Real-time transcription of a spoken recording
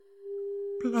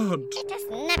blood. It has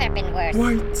never been worse.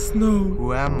 White snow.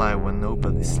 Who am I when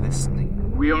nobody's listening?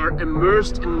 We are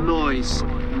immersed in noise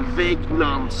and vague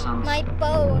nonsense. My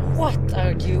bones. What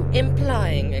are you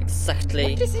implying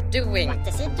exactly? What is it doing?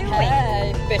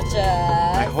 Hey,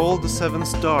 bitches! I hold the 7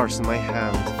 stars in my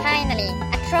hand. Finally,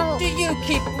 a troll. Do you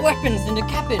keep weapons in the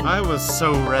cabin? I was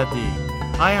so ready.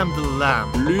 I am the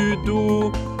lamb.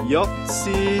 Ludo,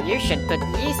 Yahtzee. You should put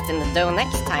yeast in the dough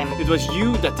next time. It was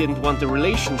you that didn't want the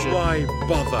relationship. Why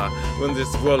bother when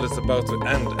this world is about to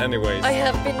end anyways? I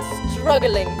have been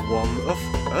struggling. One of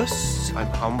us.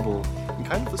 I'm humble and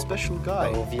kind of a special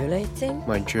guy. Ovulating?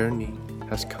 My journey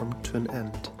has come to an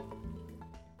end.